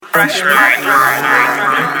Fresh mind.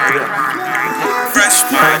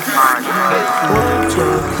 Fresh mind. 1, 2,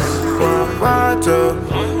 1, 2,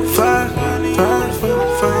 5, 5, 5,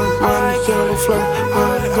 5, money, yellow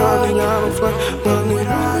flag, yellow flag, money.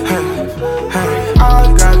 Hey,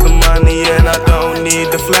 I got the money and I don't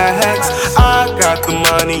need the flags. I got the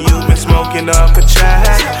money, you've been smoking up a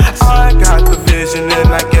check. I got the vision and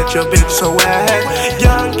I get your bitch so wet.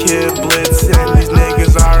 Young kid BliTz and these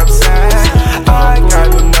niggas are upset. I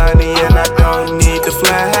got the money and I don't need the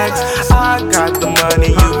flags. I got the money,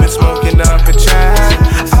 you've been smoking up a check.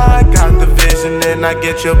 I got the vision and I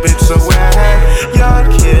get your bitch so wet. Young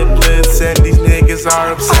kid BliTz and these niggas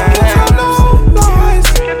are upset.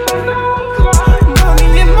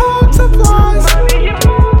 Money it multiplies.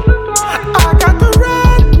 I got the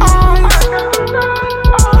red eyes.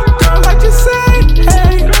 Girl, I just say,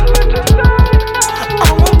 hey,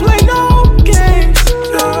 I won't play no games.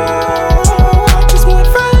 I just want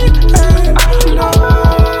fame. Hey, no,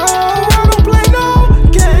 I don't play no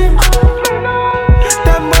games.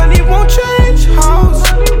 That money won't change hoes.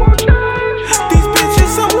 These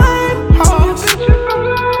bitches so lame hoes.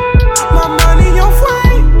 My money on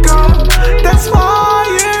fuego. That's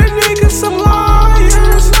fire, niggas some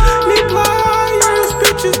liars. Me pliers,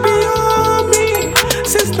 bitches be on me.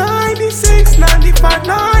 Since 96, 95,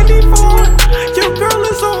 94. Your girl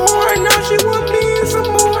is a whore, now she want me some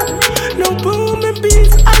more. No booming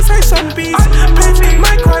beats, Iceheist on beats. Baby,